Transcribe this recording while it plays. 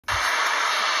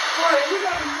Alright, we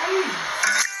got ready.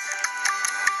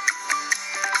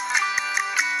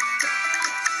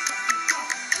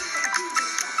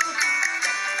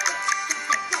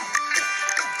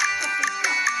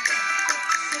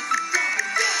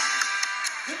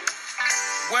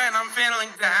 When I'm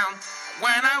feeling down,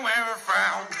 when I wear a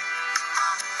frown,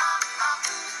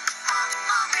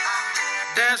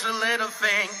 there's a little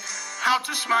thing, how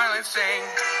to smile and sing.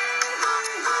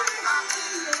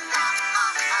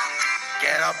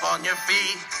 Get up on your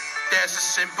feet, there's a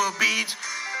simple beat.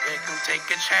 You can take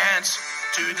a chance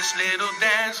to this little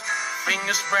dance.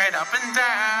 Fingers spread up and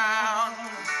down.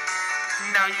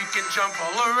 Now you can jump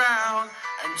all around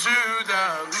and do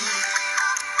the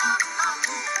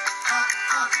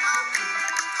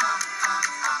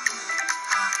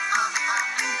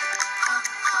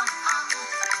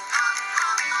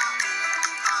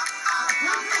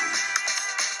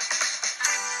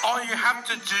all you have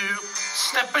to do,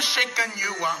 step a shake and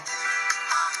you are.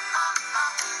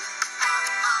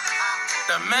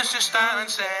 The message style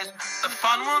says the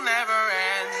fun will never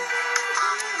end.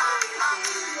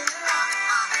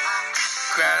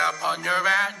 Get up on your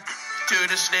mat, do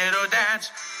this little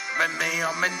dance.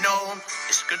 Me know,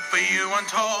 it's good for you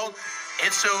untold.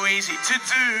 It's so easy to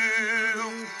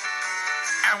do.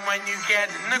 And when you get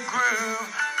in the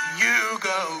groove, you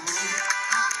go.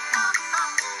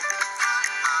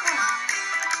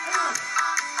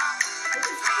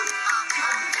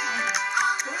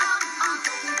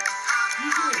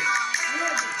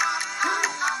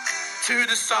 To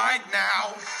the side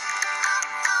now.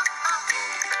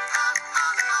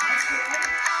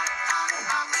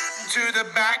 To the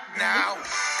back now.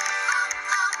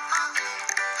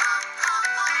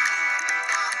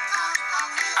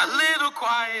 A little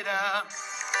quieter.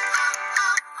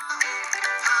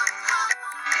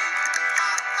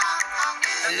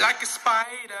 Like a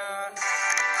spider.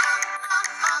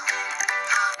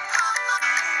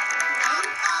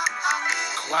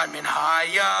 Climbing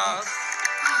higher.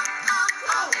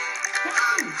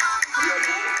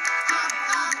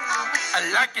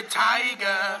 Like a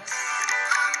tiger.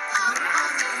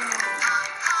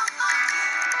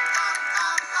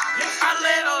 A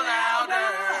little louder.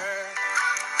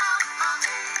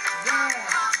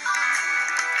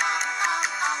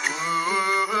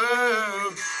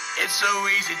 Ooh, it's so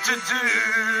easy to do.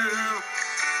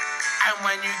 And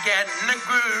when you get in the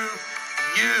groove,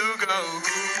 you go.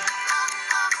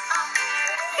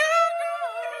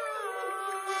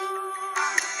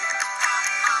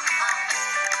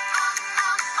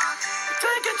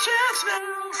 Take a chance now.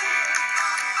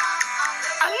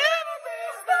 A little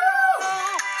bit slow.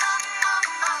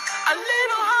 A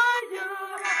little higher.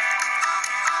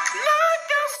 Like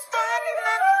a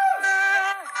spider.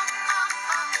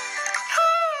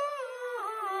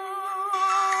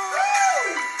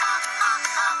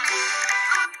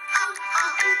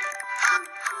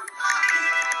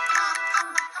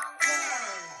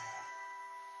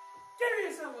 Give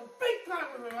yourself a big clap,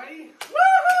 everybody.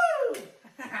 Woohoo!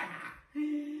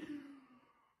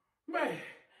 Right,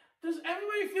 does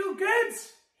everybody feel good?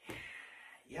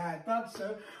 Yeah, I thought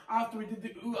so. After we did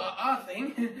the ooh ah ah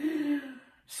thing.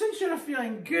 Since you're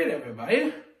feeling good,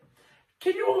 everybody,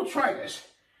 can you all try this?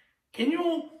 Can you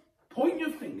all point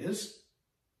your fingers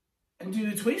and do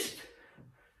the twist?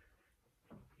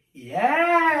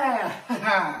 Yeah!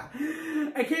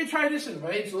 I can't try this,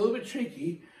 everybody. It's a little bit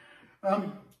tricky.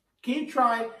 Can you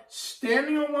try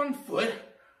standing on one foot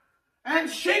and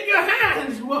shake your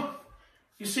hands? Well,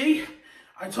 you see,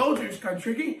 I told you it's kind of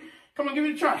tricky. Come on, give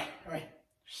it a try. All right,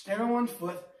 stand on one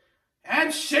foot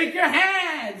and shake your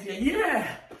hands.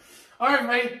 Yeah. All right,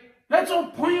 mate. Let's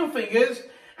all point your fingers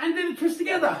and do the twist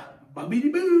together.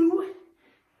 Bubbidi boo.